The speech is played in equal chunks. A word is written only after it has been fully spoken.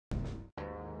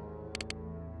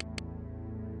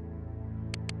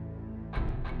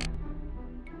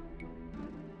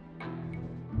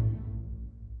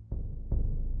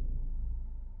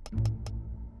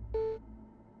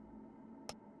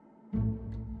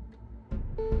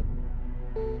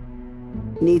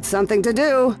Need something to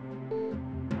do.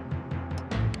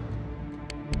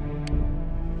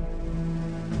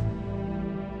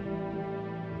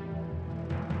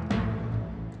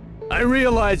 I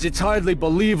realize it's hardly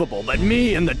believable that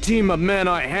me and the team of men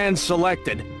I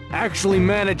hand-selected actually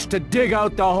managed to dig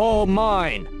out the whole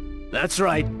mine. That's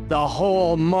right, the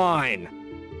whole mine.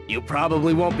 You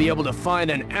probably won't be able to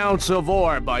find an ounce of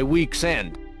ore by week's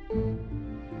end.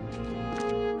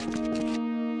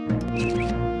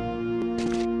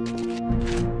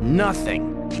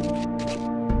 Nothing.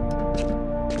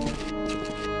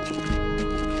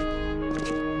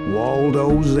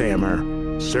 Waldo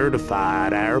Zimmer,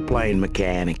 certified airplane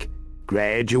mechanic.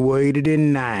 Graduated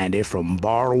in '90 from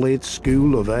Bartlett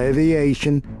School of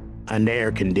Aviation and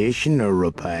Air Conditioner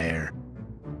Repair.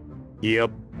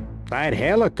 Yep, that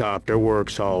helicopter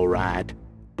works all right,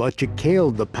 but you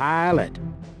killed the pilot.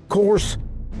 Course,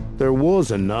 there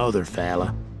was another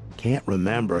fella. Can't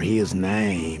remember his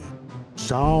name.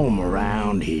 Saw him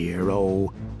around here,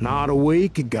 oh, not a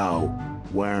week ago,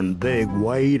 wearing big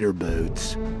waiter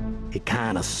boots. It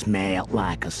kinda smelled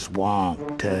like a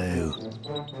swamp, too.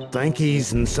 Think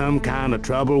he's in some kind of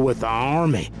trouble with the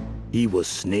army. He was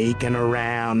sneaking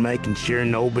around, making sure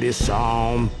nobody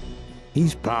saw him.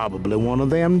 He's probably one of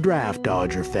them draft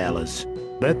dodger fellas.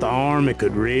 Bet the army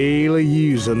could really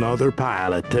use another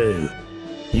pilot, too.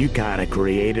 You kinda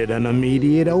created an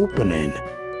immediate opening.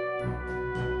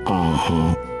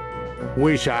 Uh-huh.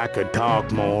 Wish I could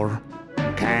talk more.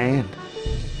 Can't.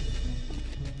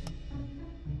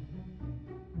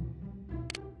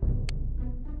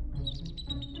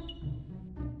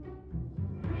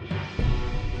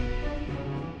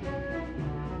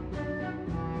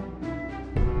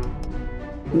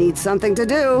 Need something to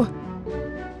do.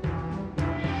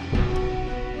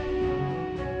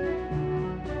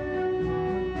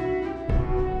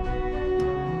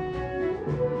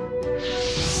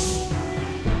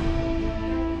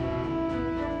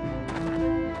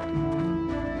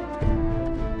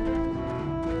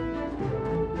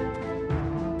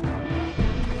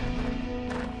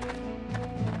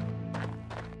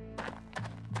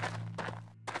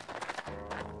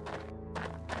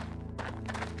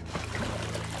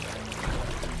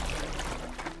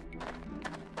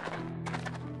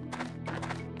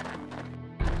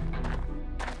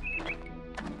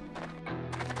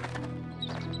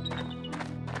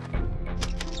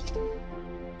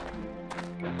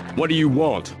 What do you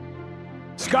want?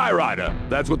 Skyrider,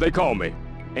 that's what they call me.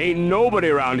 Ain't nobody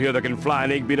around here that can fly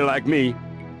an egg beater like me.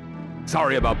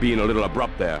 Sorry about being a little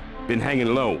abrupt there. Been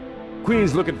hanging low.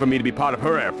 Queen's looking for me to be part of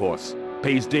her Air Force.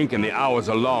 Pays dink and the hours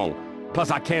are long. Plus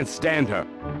I can't stand her,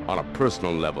 on a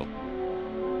personal level.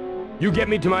 You get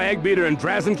me to my egg beater in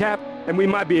Drazencap, and we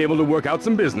might be able to work out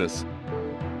some business.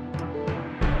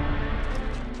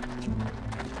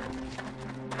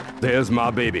 There's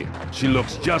my baby. She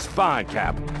looks just fine,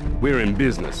 Cap. We're in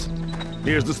business.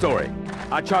 Here's the story.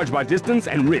 I charge by distance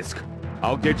and risk.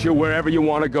 I'll get you wherever you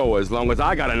want to go as long as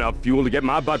I got enough fuel to get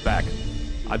my butt back.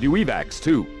 I do evacs,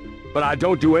 too. But I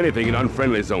don't do anything in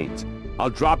unfriendly zones. I'll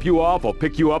drop you off or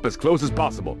pick you up as close as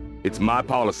possible. It's my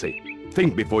policy.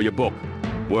 Think before you book.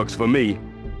 Works for me.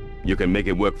 You can make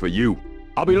it work for you.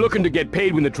 I'll be looking to get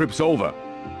paid when the trip's over.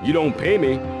 You don't pay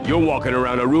me, you're walking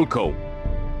around a Rulco.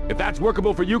 If that's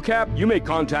workable for you, Cap, you make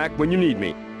contact when you need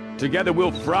me. Together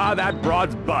we'll fry that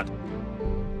broad's butt.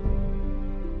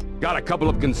 Got a couple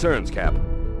of concerns, Cap.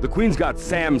 The Queen's got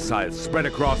SAM sites spread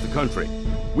across the country.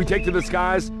 We take to the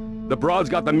skies, the broad's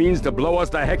got the means to blow us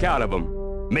the heck out of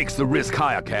them. Makes the risk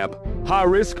higher, Cap. High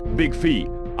risk, big fee.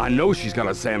 I know she's got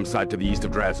a SAM site to the east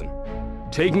of Drazen.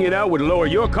 Taking it out would lower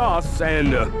your costs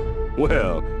and,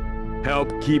 well,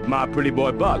 help keep my pretty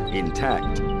boy butt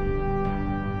intact.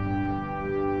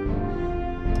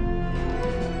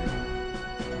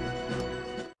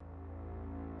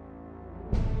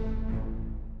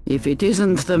 If it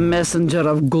isn't the messenger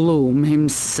of gloom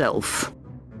himself.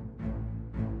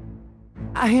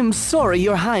 I am sorry,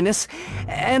 Your Highness,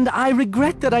 and I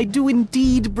regret that I do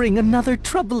indeed bring another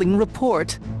troubling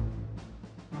report.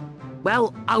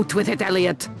 Well, out with it,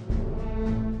 Elliot.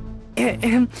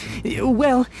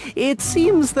 Well, it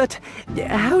seems that,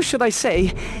 how should I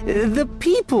say, the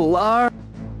people are...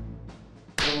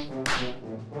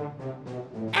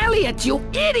 Elliot, you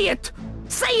idiot!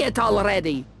 Say it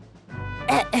already!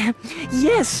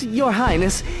 Yes, Your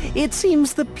Highness. It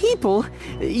seems the people,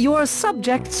 your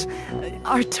subjects,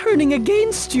 are turning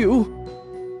against you.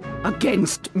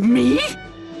 Against me?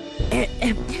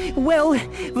 Well,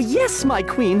 yes, my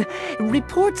queen.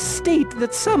 Reports state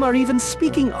that some are even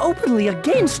speaking openly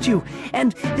against you,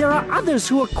 and there are others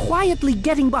who are quietly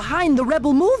getting behind the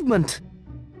rebel movement.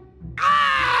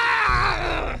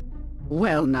 Ah!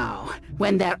 Well now,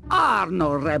 when there are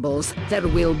no rebels, there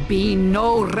will be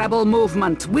no rebel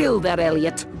movement, will there,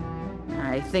 Elliot?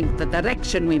 I think the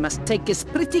direction we must take is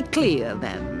pretty clear,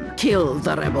 then. Kill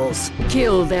the rebels,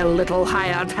 kill their little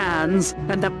hired hands,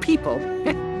 and the people,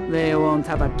 they won't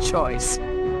have a choice.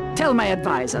 Tell my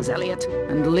advisors, Elliot,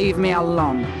 and leave me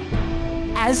alone.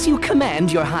 As you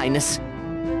command, Your Highness.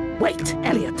 Wait,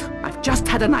 Elliot, I've just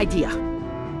had an idea.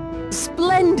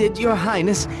 Splendid, Your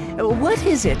Highness. What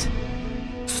is it?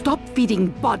 Stop feeding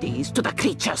bodies to the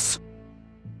creatures.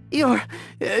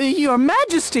 Your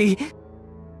Majesty!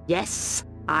 Yes,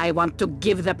 I want to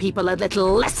give the people a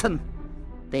little lesson.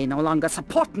 They no longer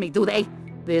support me, do they?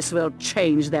 This will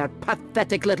change their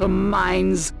pathetic little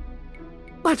minds.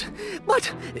 But,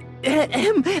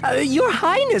 Your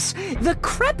Highness, the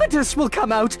Crepitus will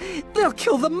come out. They'll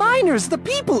kill the miners, the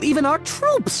people, even our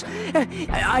troops.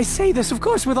 I say this, of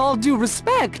course, with all due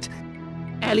respect.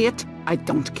 Elliot, I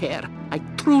don't care. I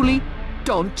truly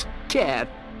don't care.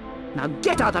 Now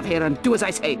get out of here and do as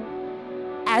I say.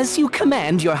 As you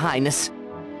command, Your Highness.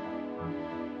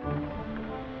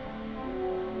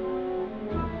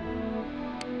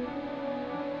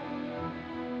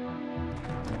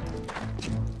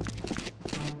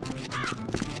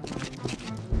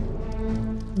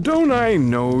 Don't I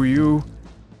know you?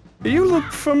 You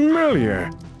look familiar.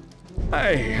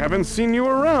 I haven't seen you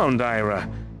around, Ira.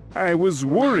 I was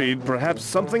worried perhaps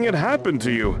something had happened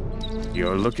to you.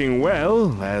 You're looking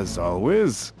well, as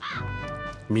always.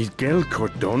 Miguel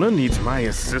Cordona needs my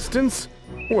assistance?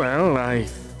 Well, I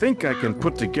think I can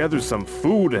put together some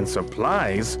food and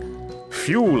supplies.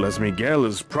 Fuel, as Miguel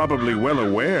is probably well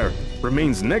aware,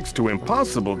 remains next to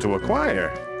impossible to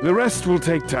acquire. The rest will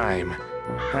take time.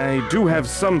 I do have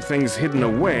some things hidden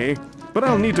away, but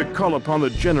I'll need to call upon the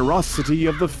generosity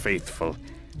of the faithful.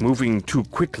 Moving too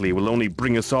quickly will only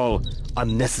bring us all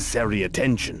unnecessary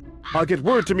attention. I'll get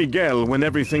word to Miguel when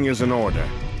everything is in order.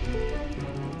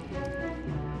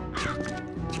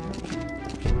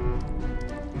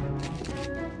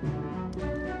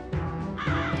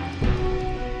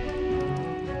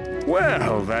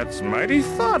 Well, that's mighty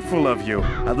thoughtful of you.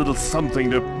 A little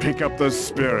something to pick up the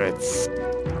spirits.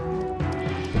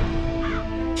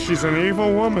 She's an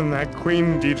evil woman, that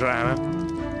Queen Dedrana.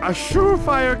 A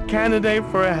surefire candidate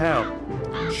for help.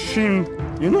 She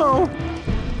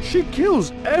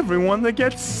kills everyone that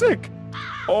gets sick.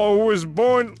 Or was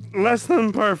born less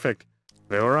than perfect.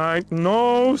 There ain't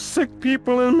no sick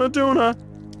people in Meduna.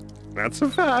 That's a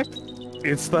fact.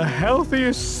 It's the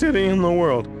healthiest city in the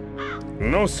world.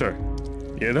 No, sir.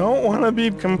 You don't want to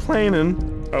be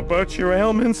complaining about your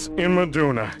ailments in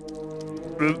Meduna.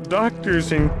 The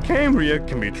doctors in Cambria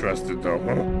can be trusted, though.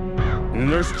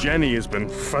 Nurse Jenny has been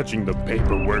fudging the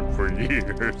paperwork for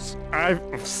years. I've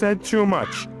said too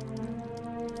much.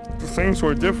 Things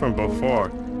were different before.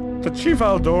 The Chief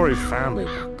Aldori family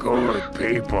were good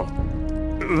people.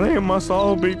 They must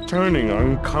all be turning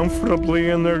uncomfortably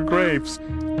in their graves,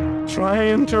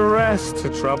 trying to rest to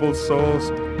troubled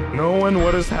souls, knowing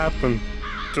what has happened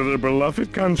to their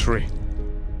beloved country.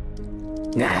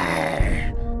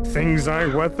 Things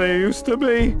aren't what they used to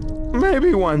be.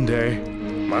 Maybe one day.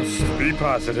 Must be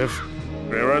positive.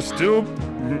 There are still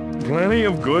plenty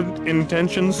of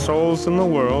good-intentioned souls in the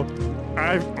world.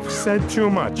 I've said too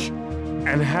much,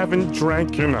 and haven't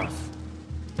drank enough.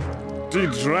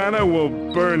 Dedrana will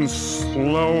burn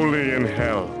slowly in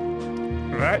hell.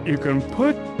 That you can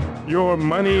put your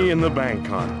money in the bank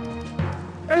on.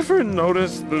 Ever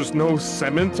notice there's no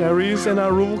cemeteries in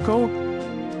Arulco?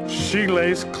 She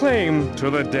lays claim to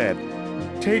the dead,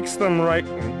 takes them right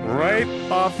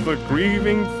off the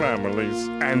grieving families,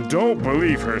 and don't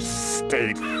believe her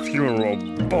state funeral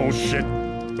bullshit.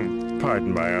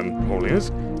 Pardon my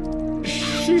unholiness.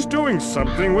 She's doing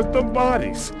something with the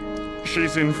bodies.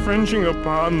 She's infringing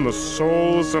upon the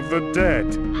souls of the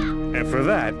dead. And for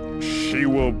that, she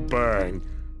will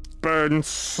burn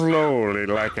slowly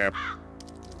like a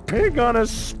pig on a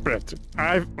spit.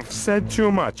 I've said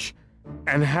too much,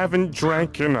 and haven't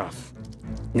drank enough.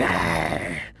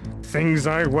 Things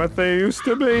aren't what they used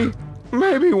to be.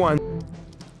 Maybe one.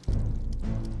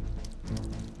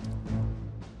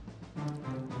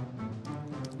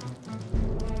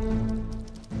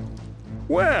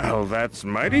 Well, that's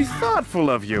mighty thoughtful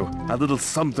of you. A little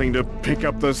something to pick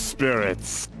up the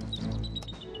spirits.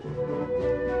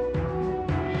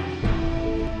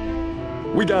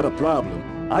 We got a problem.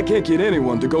 I can't get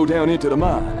anyone to go down into the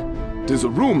mine. There's a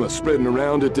rumor spreading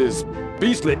around that there's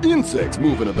beastly insects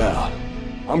moving about.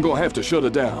 I'm gonna have to shut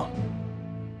it down.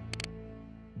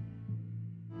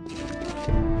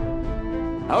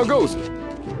 How goes it?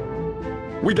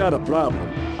 We got a problem.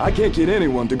 I can't get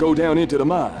anyone to go down into the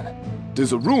mine.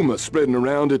 There's a rumor spreading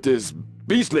around that there's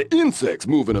beastly insects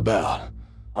moving about.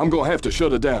 I'm gonna have to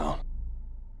shut her down.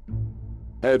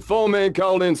 Had foreman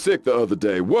called in sick the other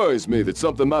day. Worries me that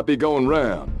something might be going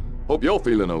round. Hope you're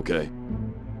feeling okay.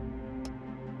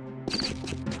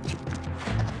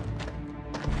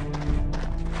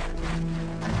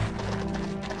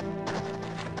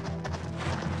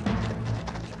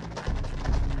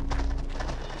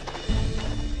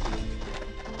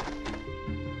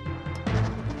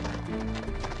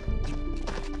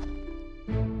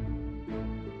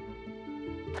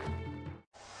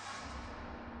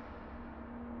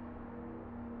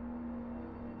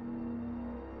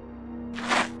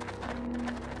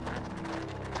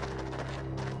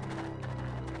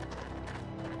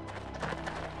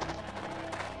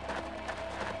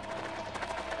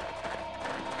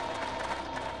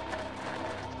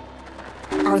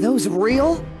 Are those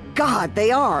real? God, they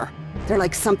are. They're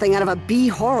like something out of a B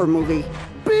horror movie.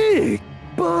 Big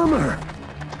bummer.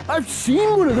 I've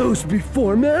seen one of those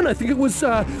before, man. I think it was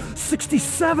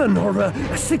 67 or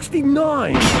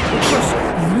 69. Just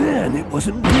then it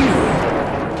wasn't real.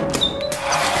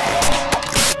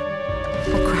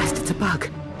 Oh Christ, it's a bug.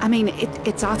 I mean,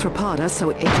 it's arthropoda, so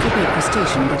it could be a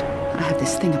crustacean, but I have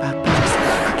this thing about bugs.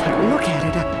 I can't look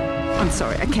at it. I'm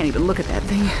sorry, I can't even look at that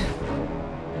thing.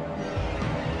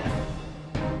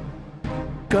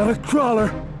 Got a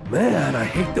crawler. Man, I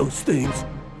hate those things.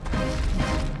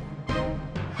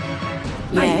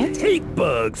 Yeah? I hate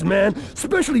bugs, man.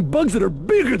 Especially bugs that are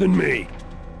bigger than me.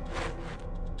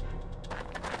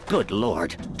 Good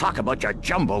lord, talk about your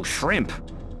jumbo shrimp.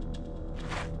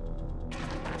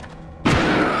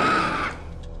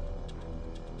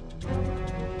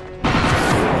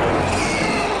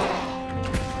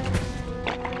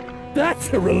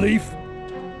 That's a relief.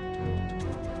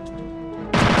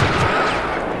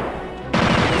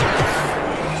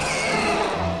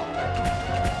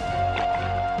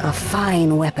 A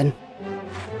fine weapon.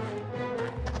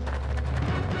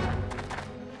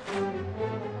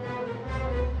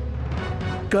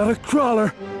 Got a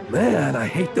crawler. Man, I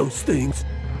hate those things.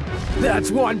 That's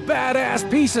one badass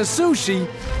piece of sushi.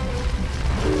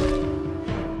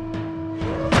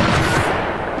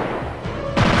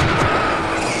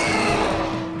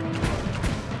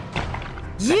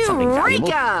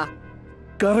 Eureka!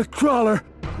 Got a crawler.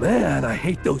 Man, I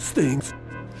hate those things.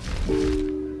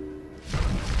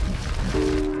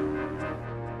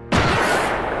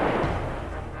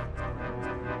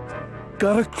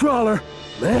 Got a crawler.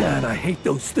 Man, I hate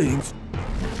those things.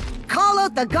 Call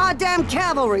out the goddamn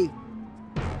cavalry!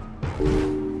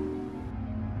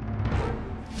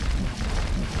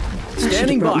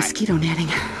 Standing by. Mosquito netting.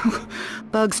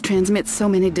 Bugs transmit so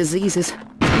many diseases.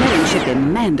 Netting should be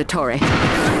mandatory.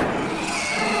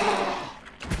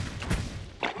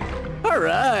 All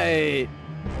right.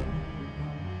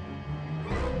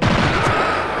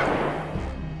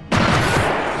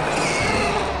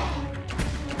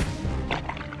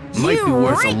 Might be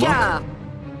worth a look. Eureka!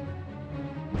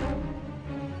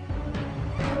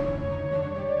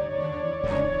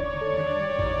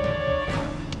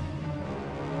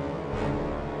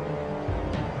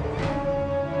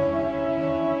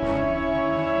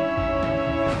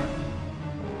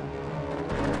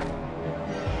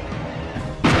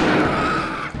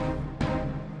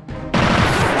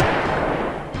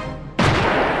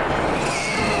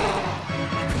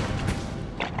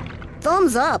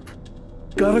 Thumbs up!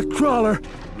 Got a crawler.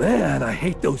 Man, I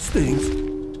hate those things.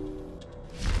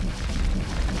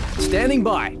 Standing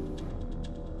by.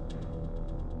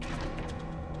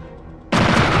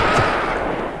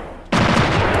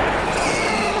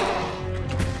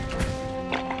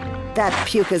 That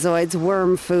pucazoid's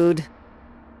worm food.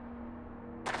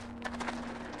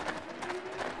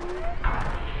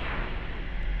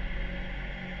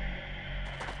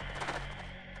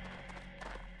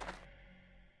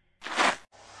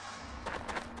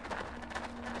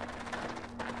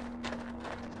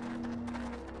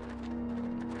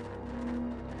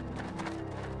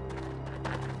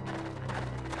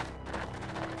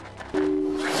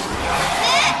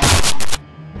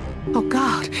 Oh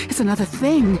God, it's another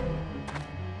thing.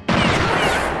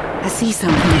 I see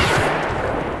something.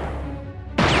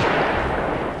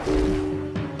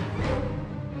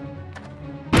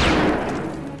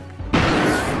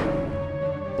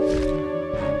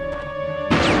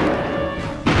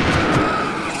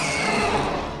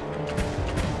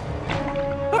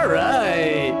 All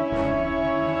right.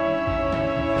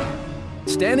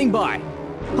 Standing by.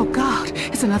 Oh God,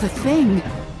 it's another thing.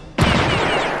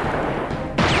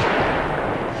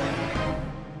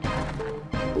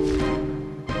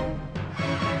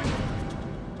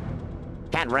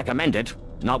 Can't recommend it.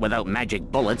 Not without magic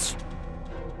bullets.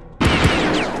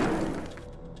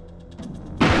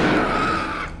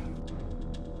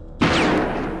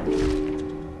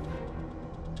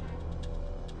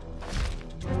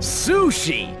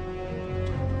 Sushi!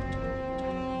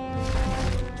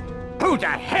 Who the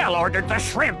hell ordered the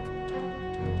shrimp?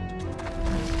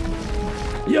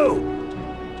 Yo!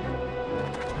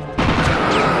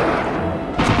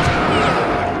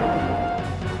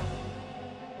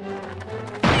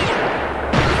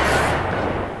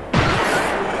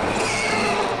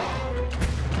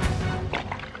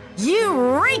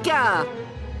 Eureka!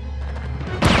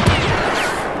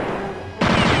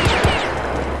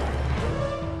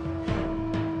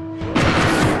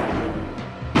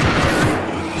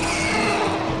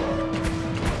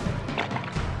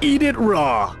 Eat it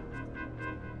raw!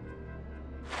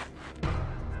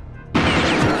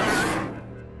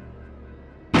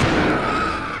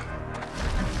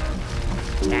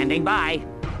 Standing by.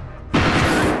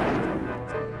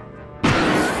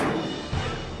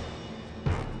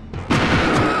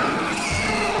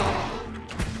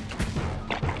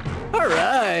 All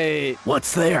right!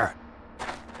 What's there?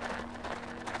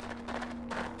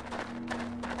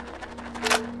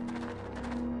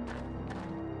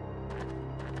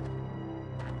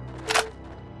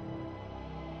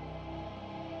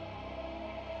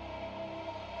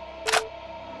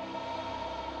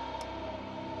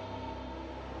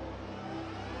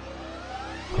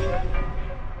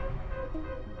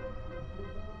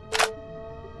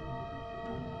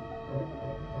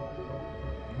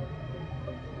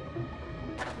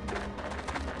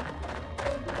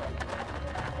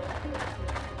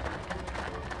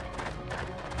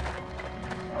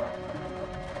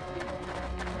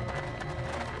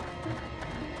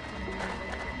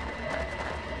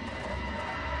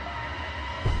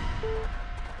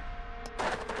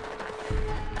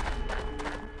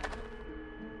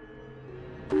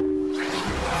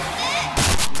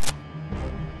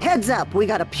 Heads up, we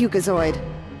got a pukazoid.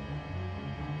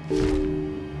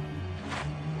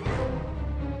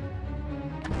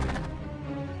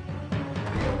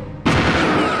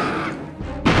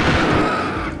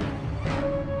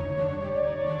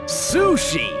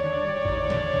 Sushi!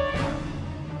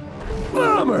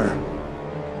 Bummer!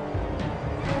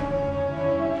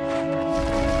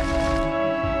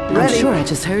 I'm Ready. sure I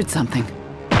just heard something.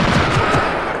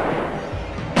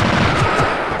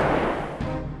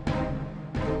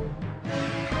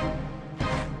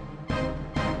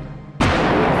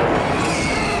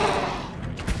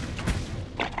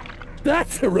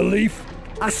 That's a relief.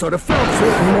 I sort of felt something,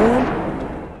 man.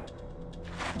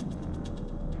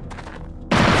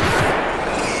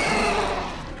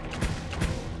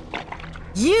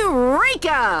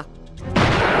 Eureka!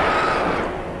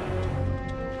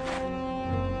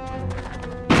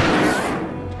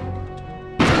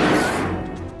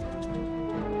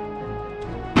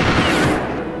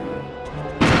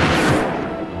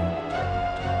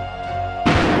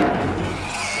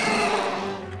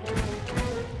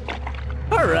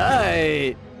 All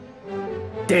right!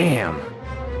 Damn!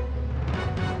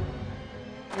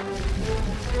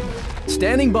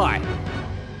 Standing by.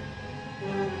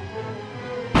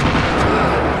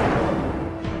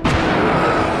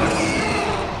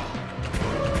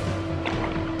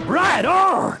 Right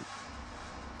on!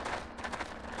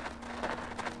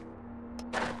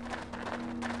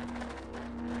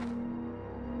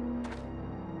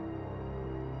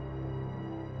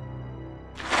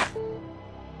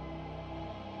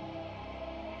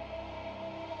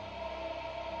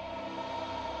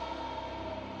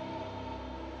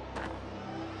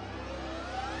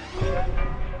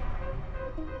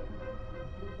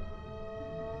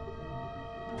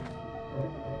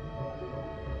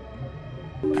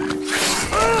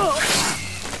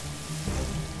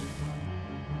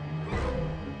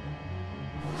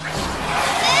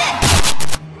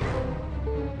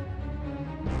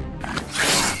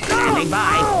 Standing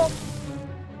by.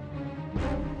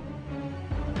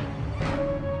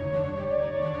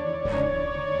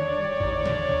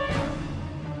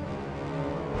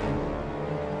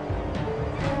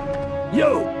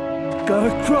 Yo! Got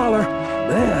a crawler.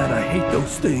 Man, I hate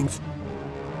those things.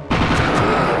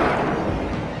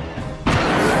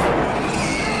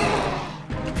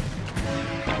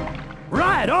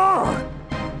 Right on!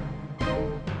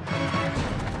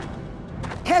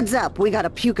 Heads up, we got a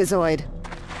pukazoid.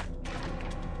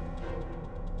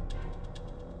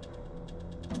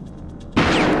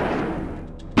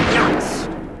 Nuts.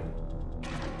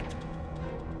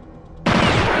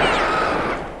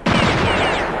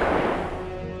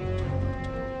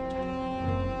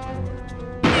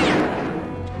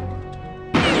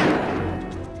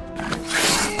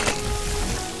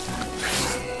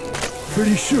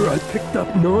 Pretty sure I picked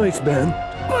up noise, man.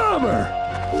 Bummer!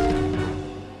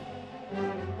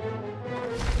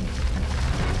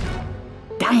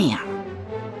 Damn!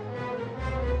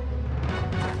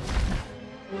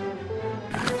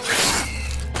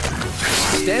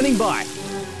 Standing by.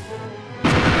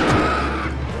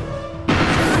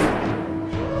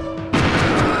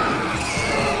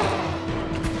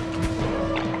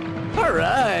 All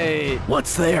right.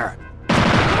 What's there?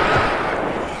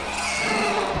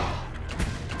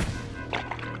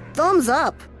 Thumbs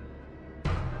up.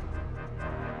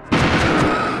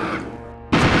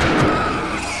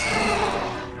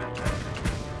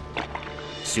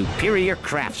 Superior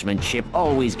craftsmanship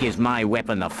always gives my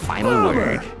weapon the final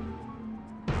word.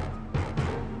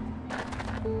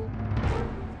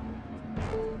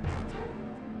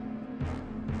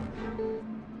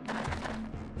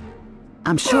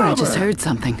 I'm sure I just heard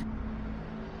something.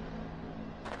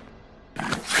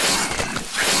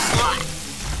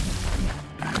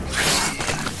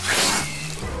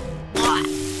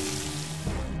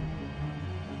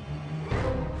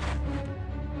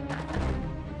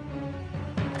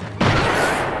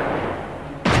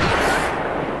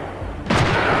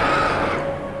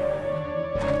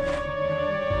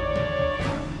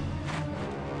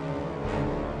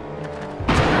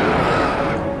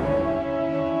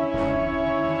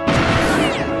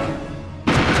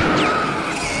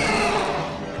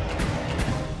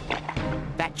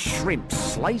 Shrimp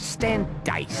sliced and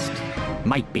diced.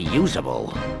 Might be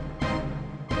usable.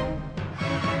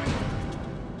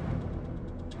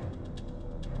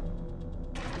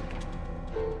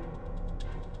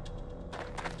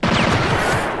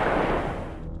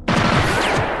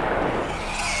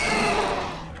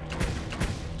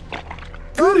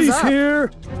 Goodies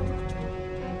here!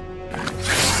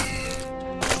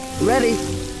 Ready.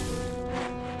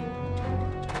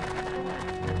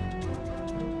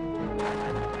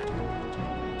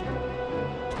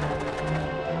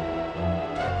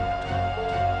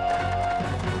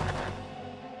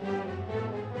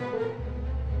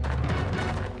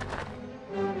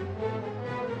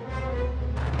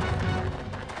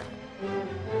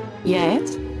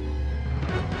 Yes?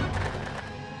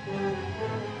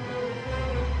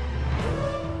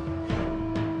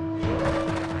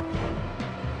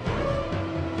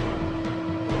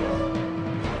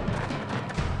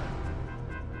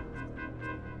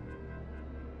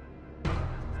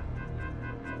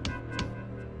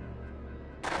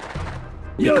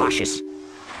 Be cautious.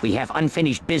 We have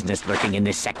unfinished business lurking in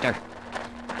this sector.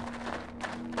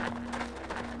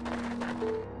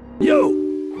 Yo!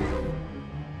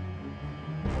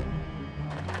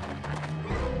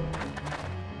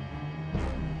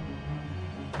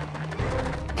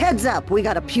 Heads up, we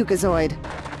got a pukazoid.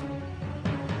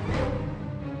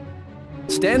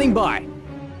 Standing by.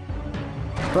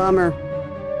 Bummer.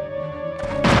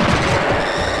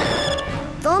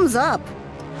 Thumbs up.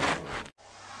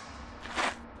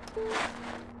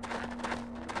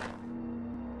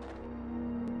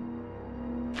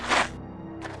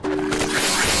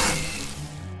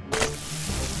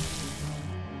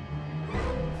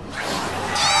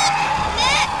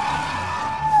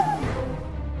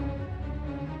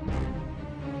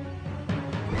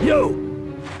 Yo!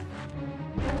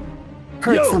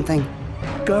 Heard Yo! something.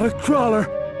 Got a crawler.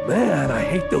 Man, I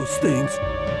hate those things.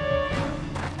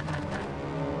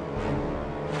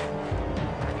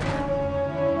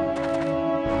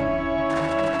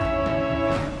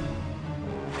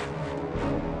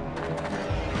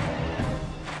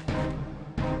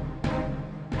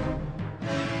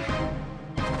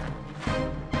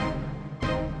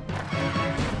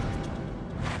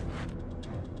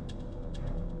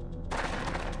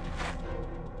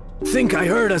 Think I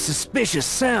heard a suspicious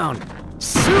sound.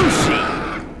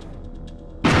 Sushi!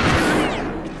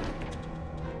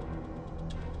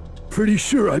 Pretty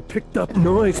sure I picked up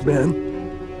noise, man.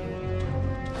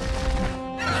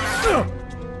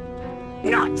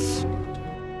 Nuts!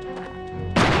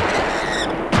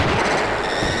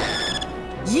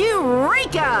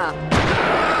 Eureka!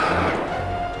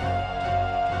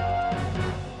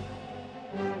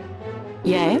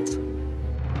 Yes?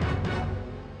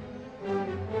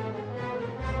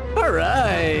 All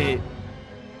right.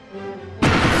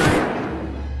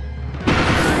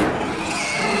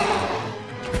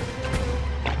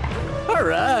 All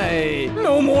right.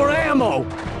 No more ammo.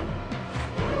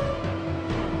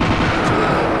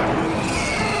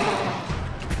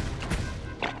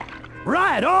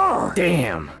 Right on!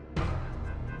 Damn.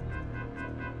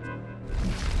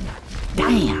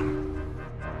 Damn.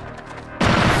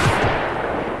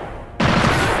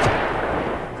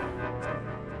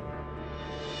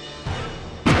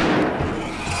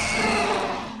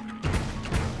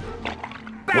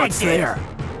 What's there?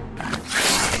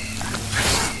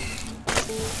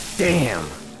 Damn.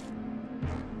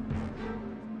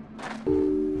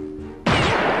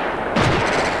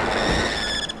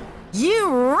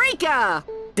 Eureka!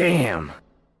 Damn.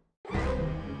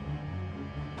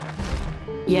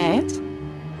 Yes?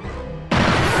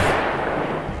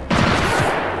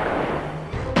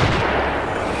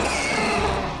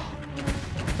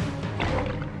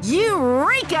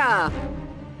 Eureka!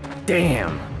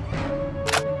 Damn.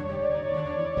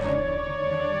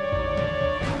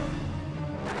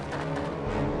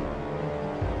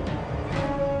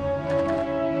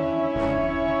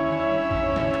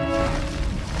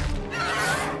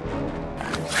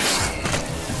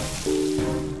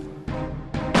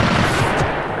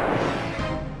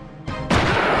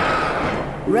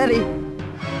 Ready.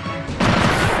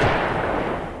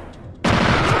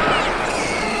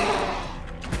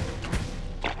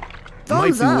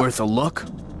 Might be up. worth a look.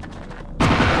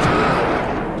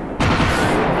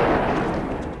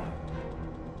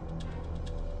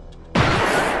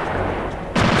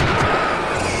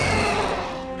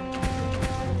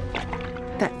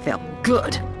 That felt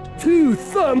good. 2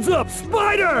 thumbs up,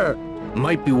 Spider!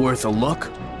 Might be worth a look.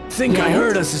 Think I Yes?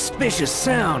 heard a suspicious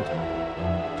sound.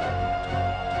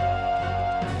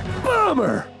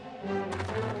 Bummer!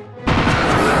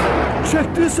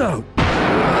 Check this out.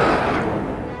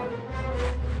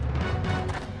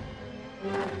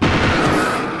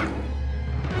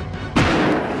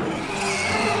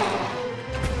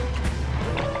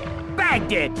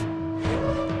 Bagged it!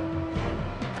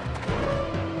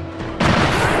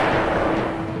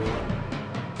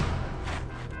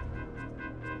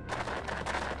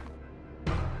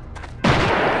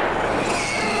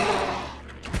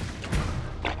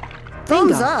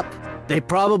 Thumbs up. They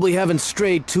probably haven't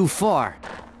strayed too far.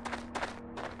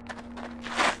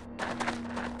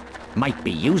 Might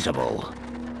be usable.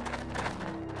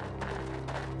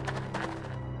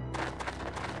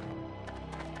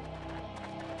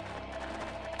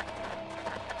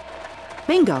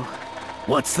 Bingo.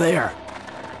 What's there?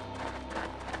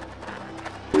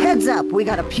 Heads up, we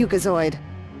got a pucazoid.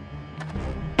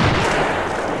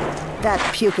 That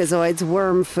pucazoid's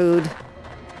worm food.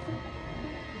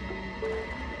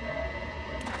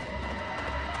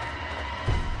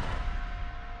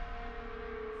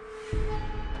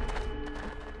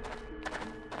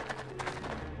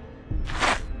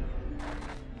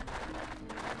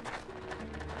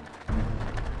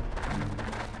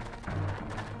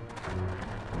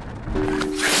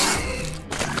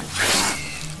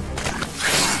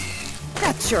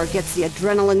 That sure gets the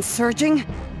adrenaline surging.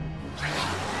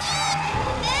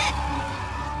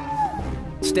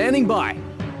 Standing by.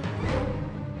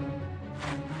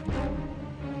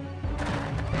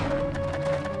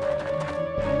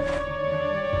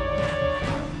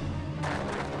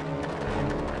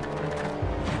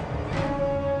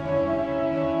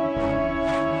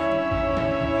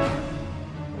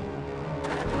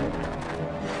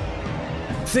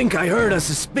 Think I heard a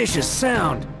suspicious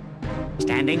sound.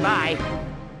 Standing by.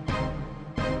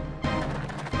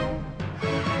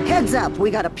 Heads up,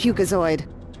 we got a pucazoid.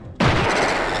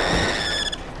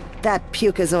 That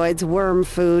pucazoid's worm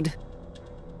food.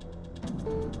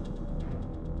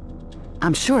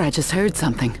 I'm sure I just heard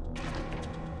something.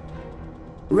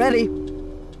 Ready.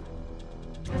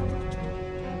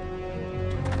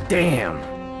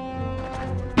 Damn.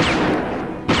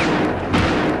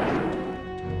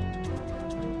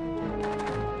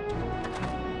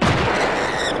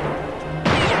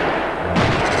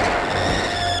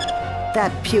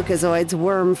 That pucazoid's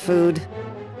worm food.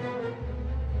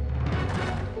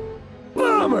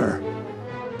 Bummer!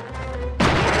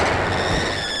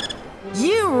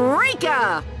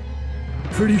 Eureka!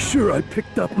 Pretty sure I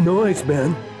picked up noise,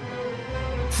 man.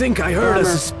 Think I heard a Bummer.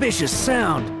 suspicious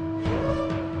sound.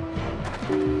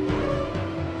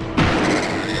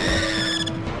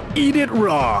 Eat it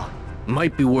raw.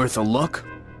 Might be worth a look.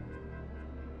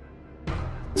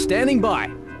 Standing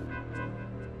by.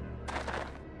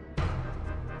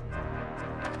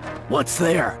 What's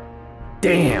there?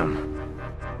 Damn.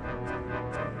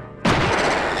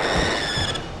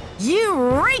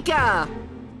 Eureka!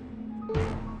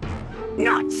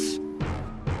 Nuts!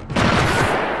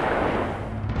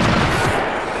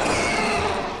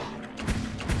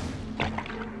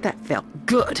 That felt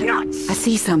good. Nuts! I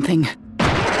see something.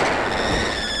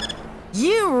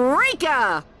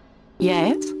 Eureka!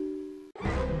 Yes?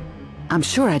 I'm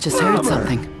sure I just heard Bummer.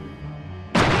 something.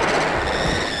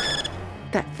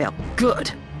 That felt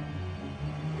good.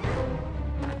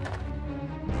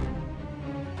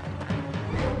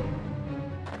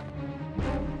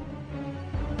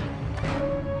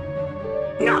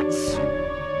 Nuts!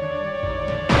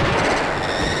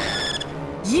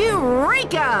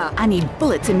 Eureka! I need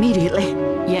bullets immediately.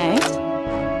 Yes?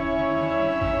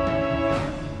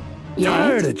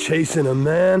 Tired Yes? of chasing them,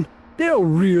 man. They'll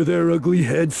rear their ugly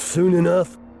heads soon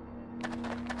enough.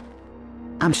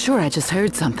 I'm sure I just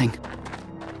heard something.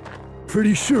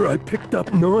 Pretty sure I picked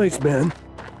up noise, man.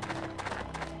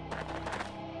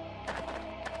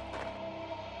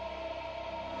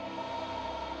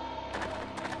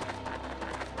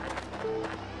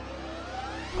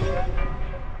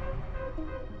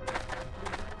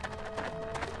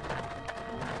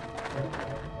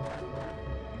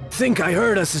 Think I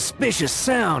heard a suspicious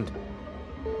sound.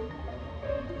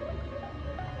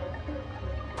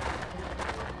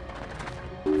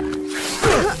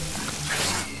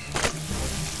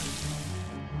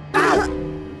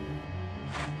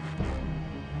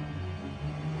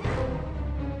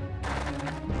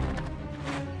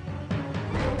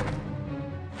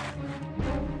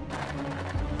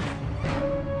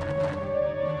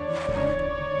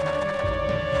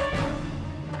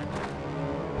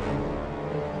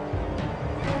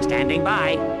 Standing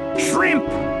by. Shrimp!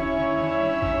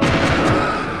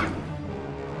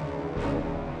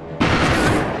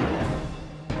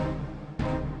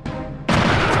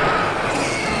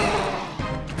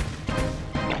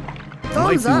 Thumbs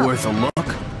Might be up. worth a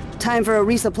look. Time for a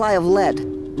resupply of lead.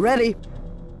 Ready?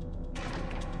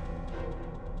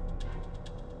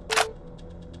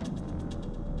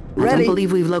 I Ready. don't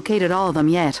believe we've located all of them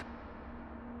yet.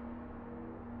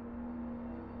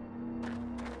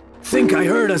 Think I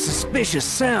heard a suspicious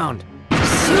sound.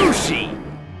 Sushi!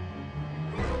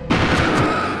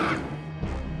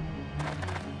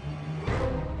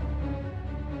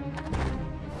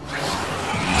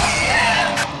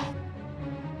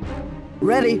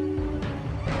 Ready.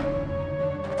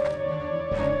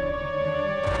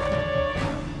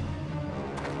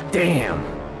 Damn.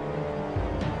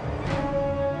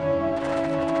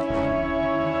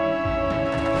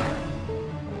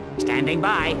 Standing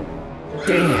by.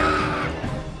 Damn.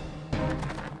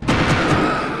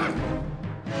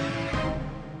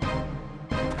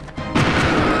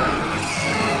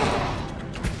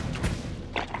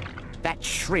 That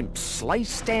shrimp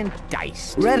sliced and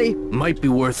diced. Ready. Might be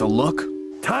worth a look.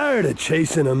 Tired of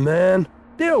chasing them, man.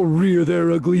 They'll rear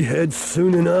their ugly heads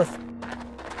soon enough.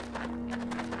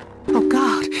 Oh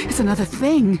God, it's another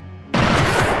thing.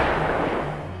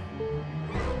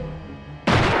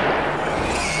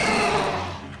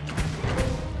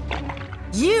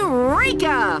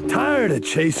 Eureka! Tired of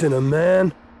chasing them,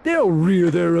 man. They'll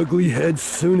rear their ugly heads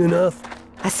soon enough.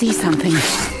 I see something.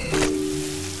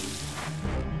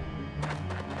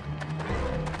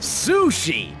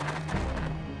 Sushi!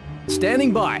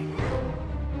 Standing by.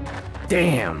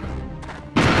 Damn.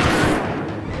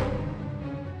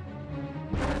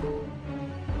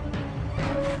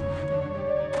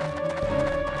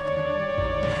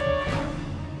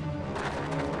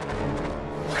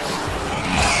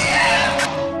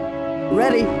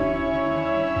 Ready.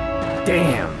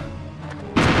 Damn.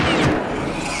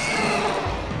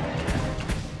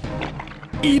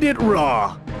 Eat it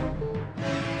raw.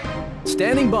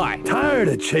 Standing by. Tired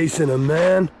of chasing them,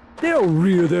 man. They'll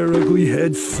rear their ugly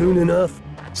heads soon enough.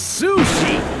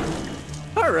 Sushi!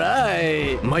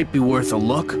 Alright. Might be worth a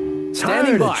look. Standing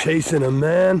Tired by. of chasing them,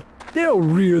 man. They'll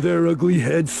rear their ugly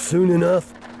heads soon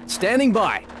enough. Standing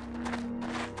by.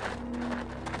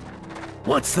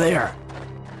 What's there?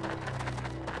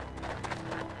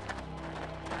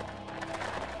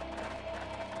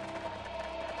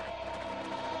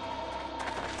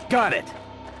 Got it.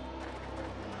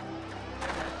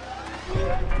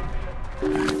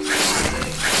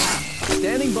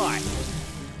 Standing by.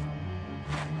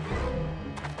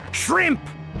 Shrimp!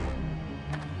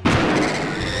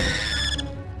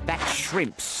 That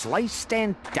shrimp sliced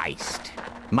and diced.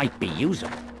 Might be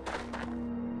usable.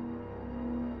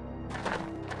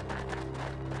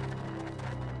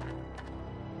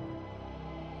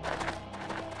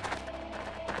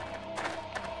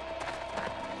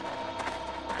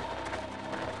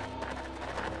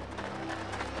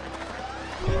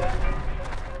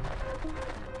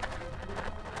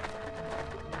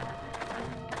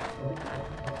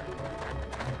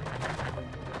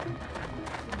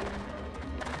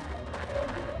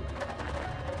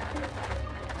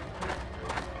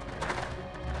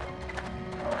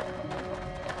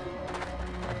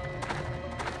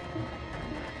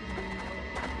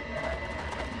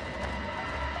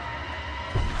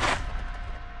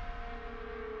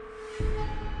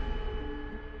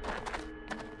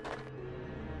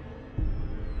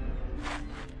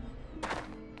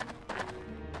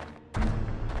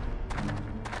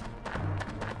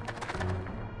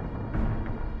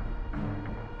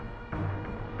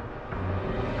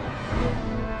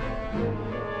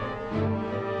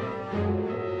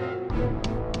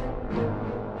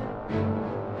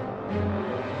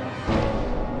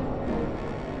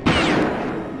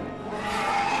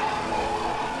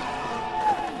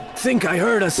 think I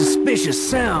heard a suspicious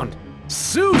sound.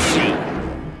 Sushi!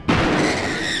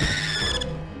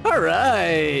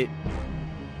 Alright.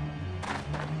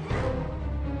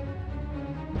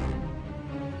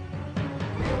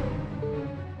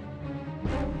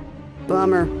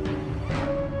 Bummer.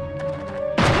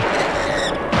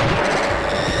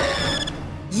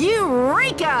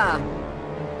 Eureka!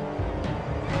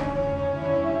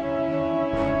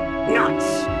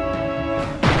 Nuts!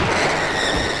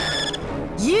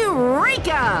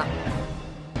 Eureka!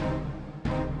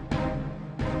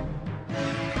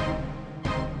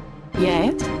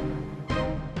 Yes?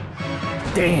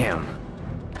 Damn.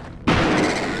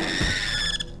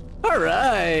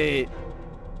 Alright.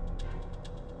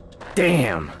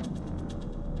 Damn.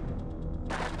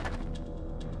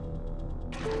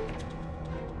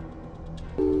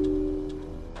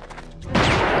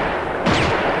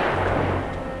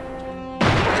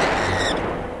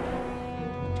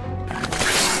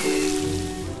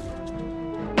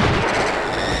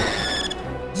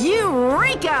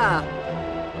 Eureka!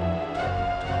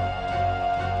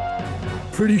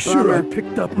 Pretty sure I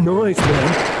picked up noise,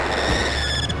 man.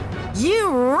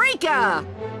 Eureka!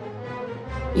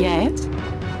 Yes?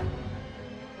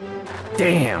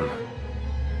 Damn.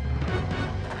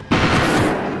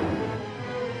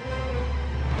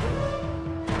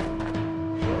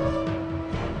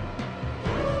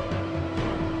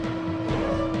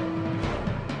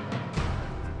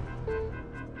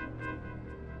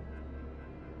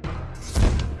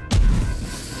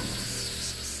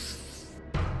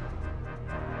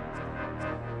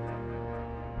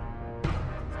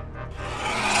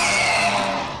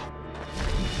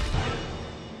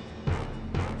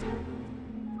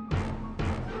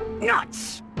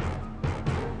 Nuts!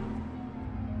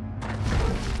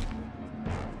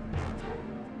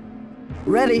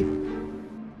 Ready.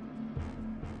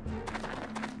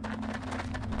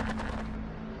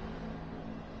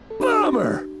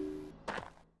 Bummer!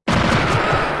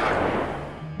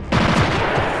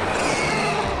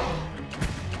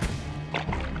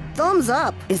 Thumbs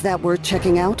up. Is that worth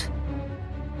checking out?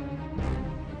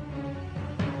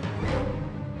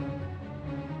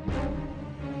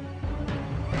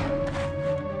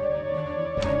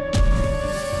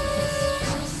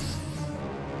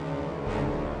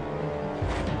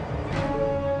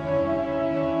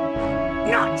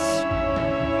 Nuts!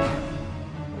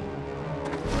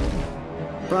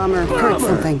 Bummer. Heard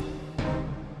something.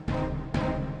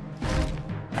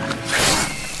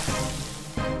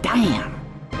 Damn!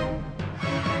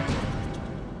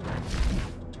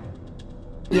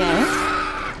 Yes?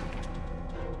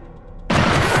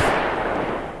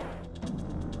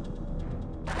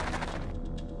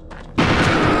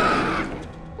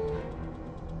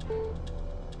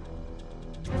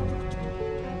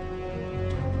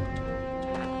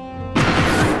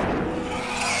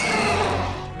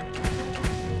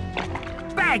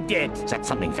 Bagged it! Is that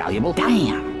something valuable?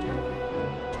 Damn!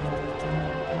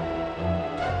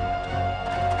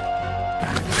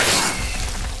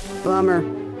 Bummer.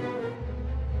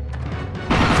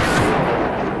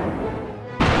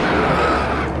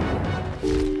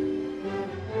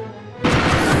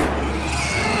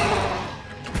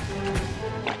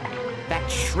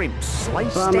 That shrimp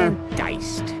sliced Bummer. and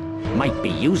diced. Might be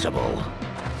usable.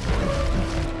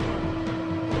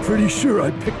 Pretty sure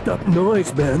I picked up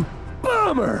noise, man.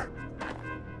 Bummer!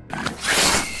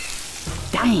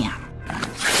 Damn!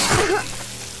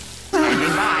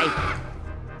 Standing by.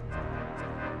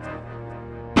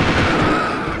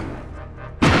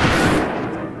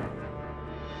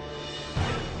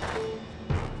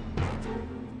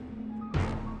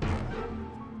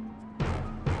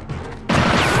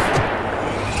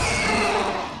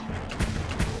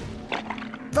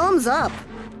 Thumbs up.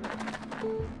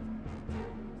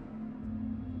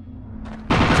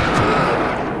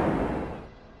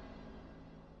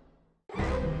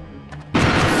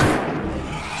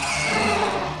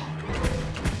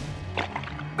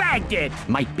 Bagged it!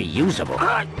 Might be usable.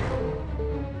 Ah!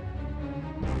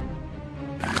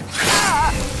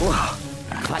 Whoa.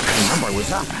 Thought the number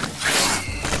was up.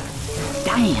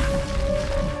 Damn!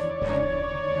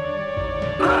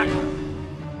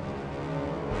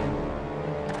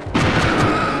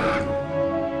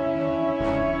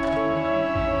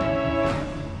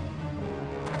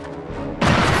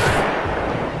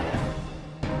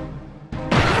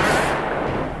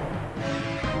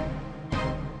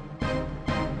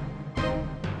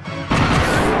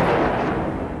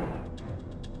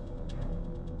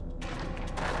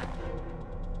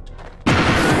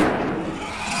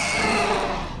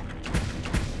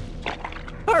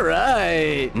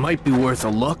 Alright. Might be worth a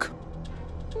look.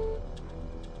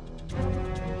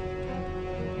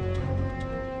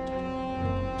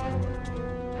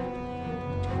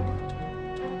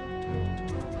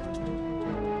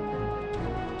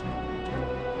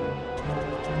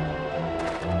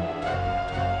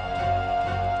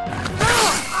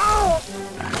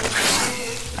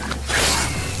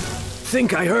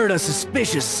 Think I heard a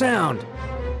suspicious sound.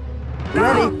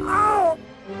 Ready?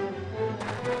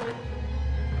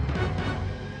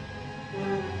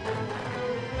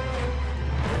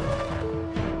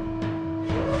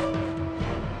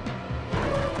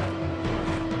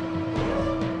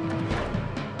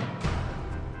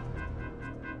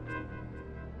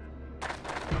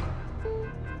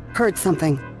 Heard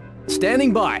something.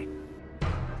 Standing by.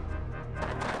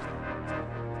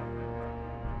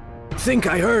 Think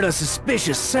I heard a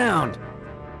suspicious sound.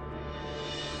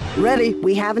 Ready?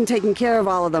 We haven't taken care of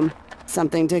all of them.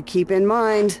 Something to keep in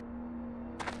mind.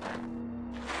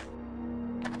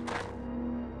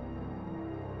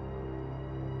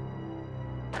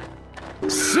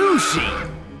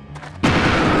 Sushi!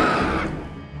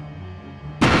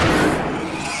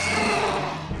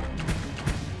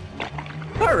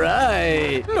 All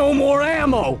right, no more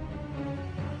ammo.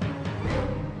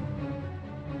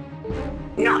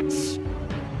 Nuts!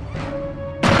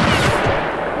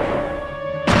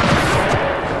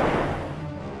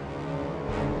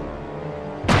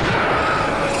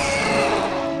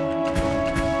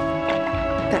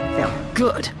 That felt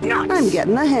good. Nuts! I'm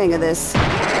getting the hang of this.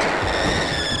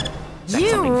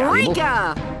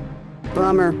 Eureka!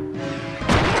 Bummer.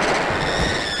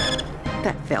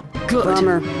 That felt good.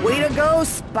 Bummer. Way to go,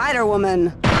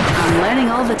 Spider-Woman. I'm learning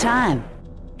all the time.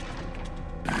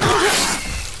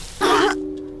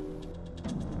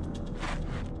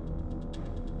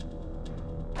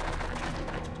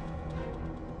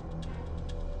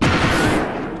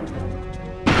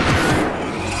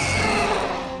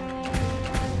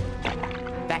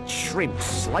 That shrimp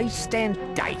sliced and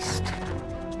diced.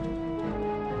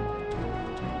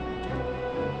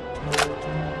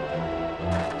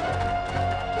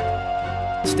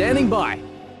 Standing by.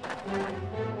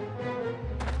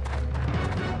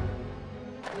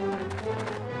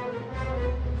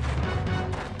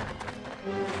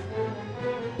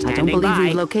 I don't believe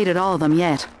we've located all of them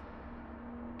yet.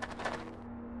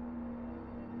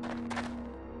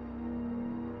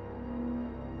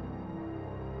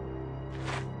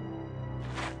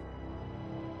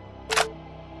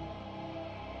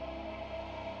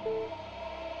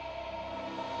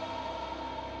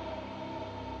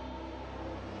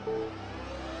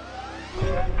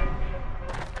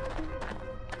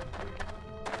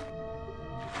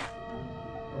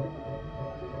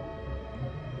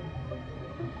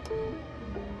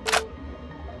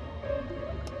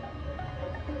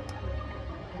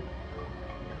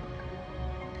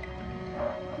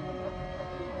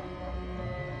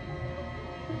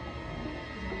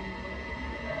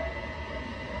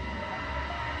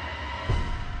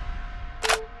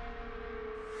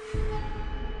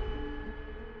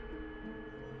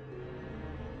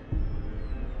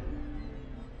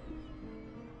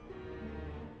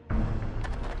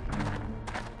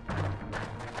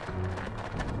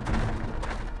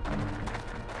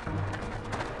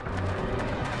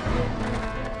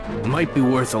 Might be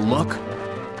worth a look.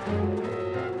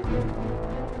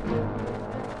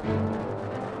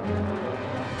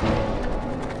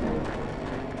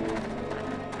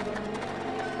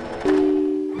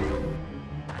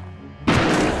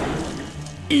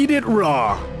 Eat it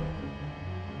raw.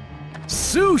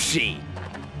 Sushi.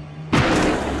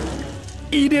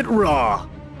 Eat it raw.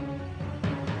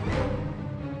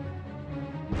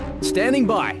 Standing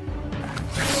by.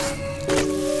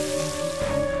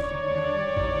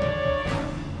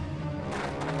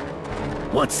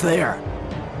 What's there?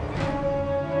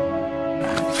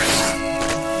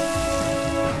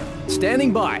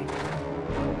 Standing by.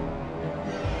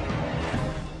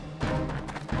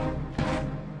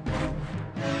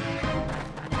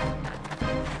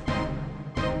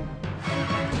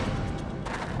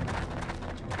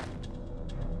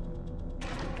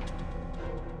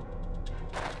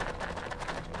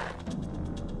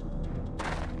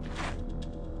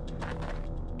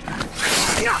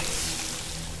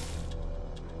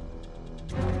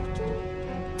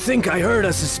 Think I heard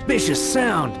a suspicious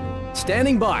sound.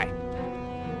 Standing by.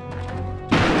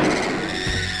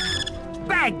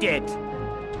 Bagged it!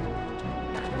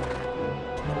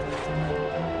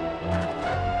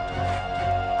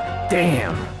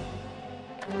 Damn.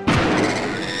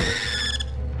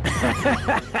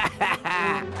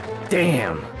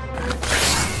 Damn.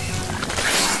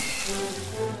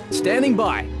 Standing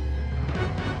by.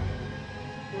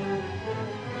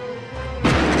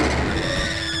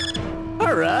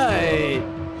 All right.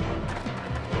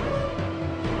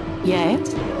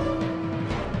 Yes?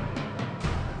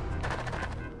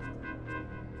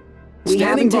 We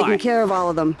haven't by. taken care of all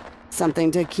of them.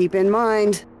 Something to keep in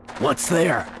mind. What's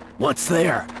there? What's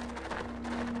there?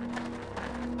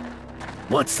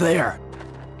 What's there?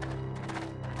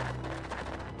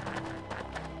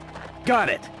 Got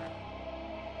it.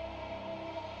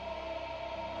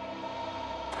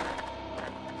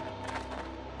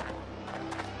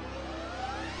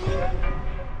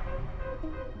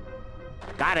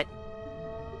 Got it.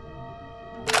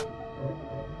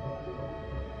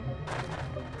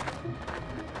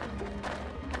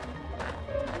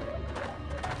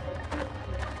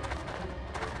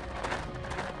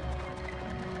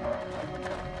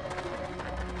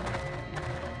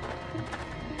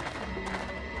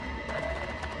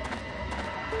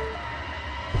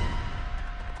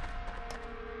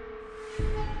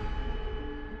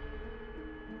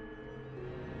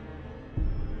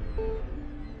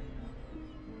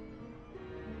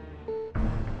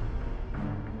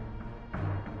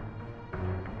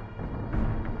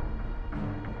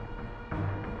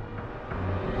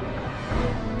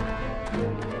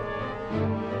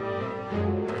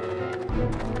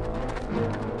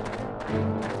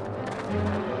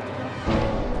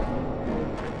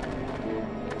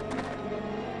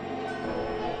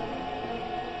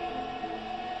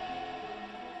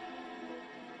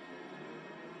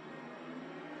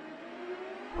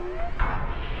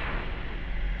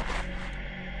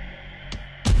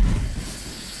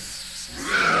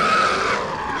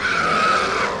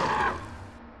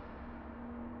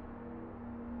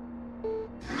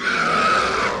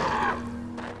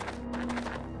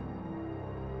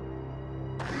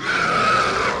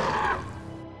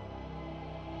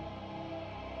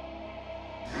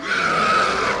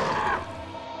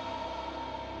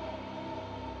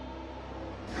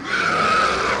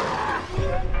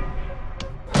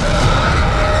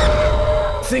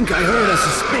 I think I heard a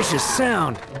suspicious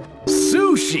sound.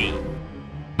 Sushi!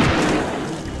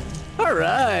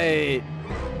 Alright.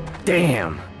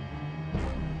 Damn.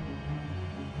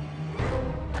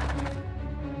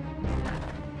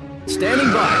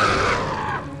 Standing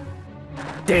by.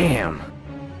 Damn.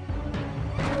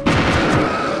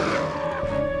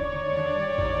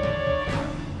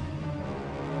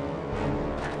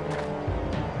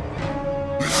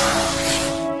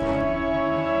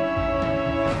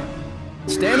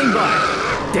 Standing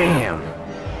by. Damn.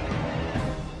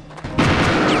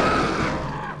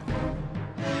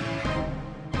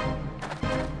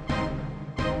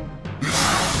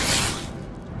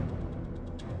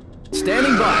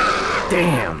 Standing by.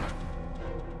 Damn.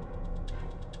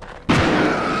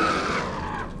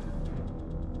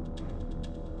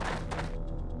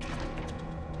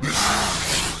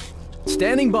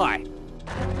 Standing by.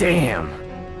 Damn.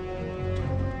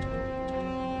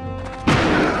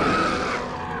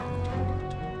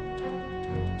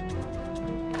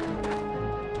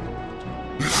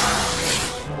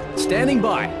 Standing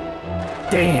by.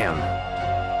 Damn.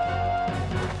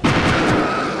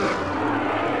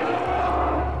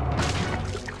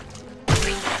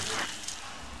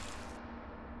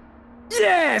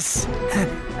 Yes!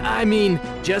 I mean,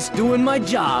 just doing my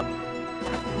job.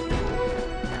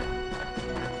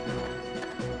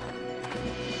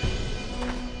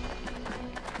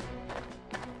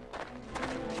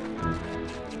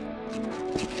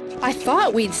 I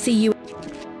thought we'd see you.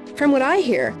 From what I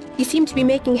hear, you seem to be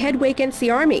making headway against the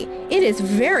army. It is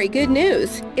very good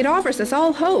news. It offers us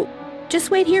all hope. Just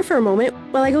wait here for a moment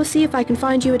while I go see if I can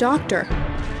find you a doctor.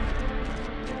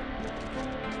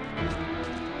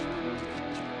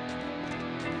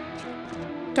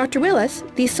 Dr. Willis,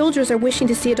 these soldiers are wishing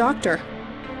to see a doctor.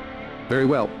 Very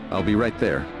well. I'll be right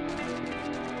there.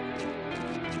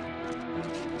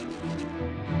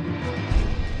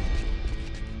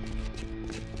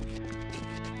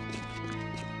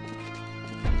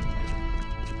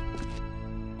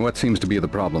 What seems to be the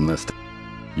problem this time?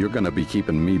 You're gonna be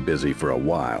keeping me busy for a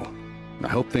while. I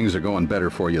hope things are going better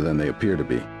for you than they appear to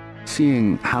be.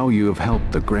 Seeing how you have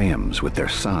helped the Grahams with their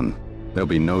son, there'll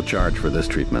be no charge for this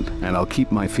treatment, and I'll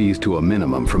keep my fees to a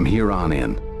minimum from here on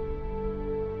in.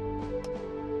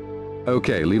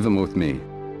 Okay, leave them with me.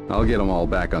 I'll get them all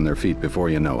back on their feet before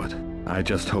you know it. I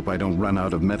just hope I don't run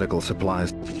out of medical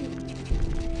supplies.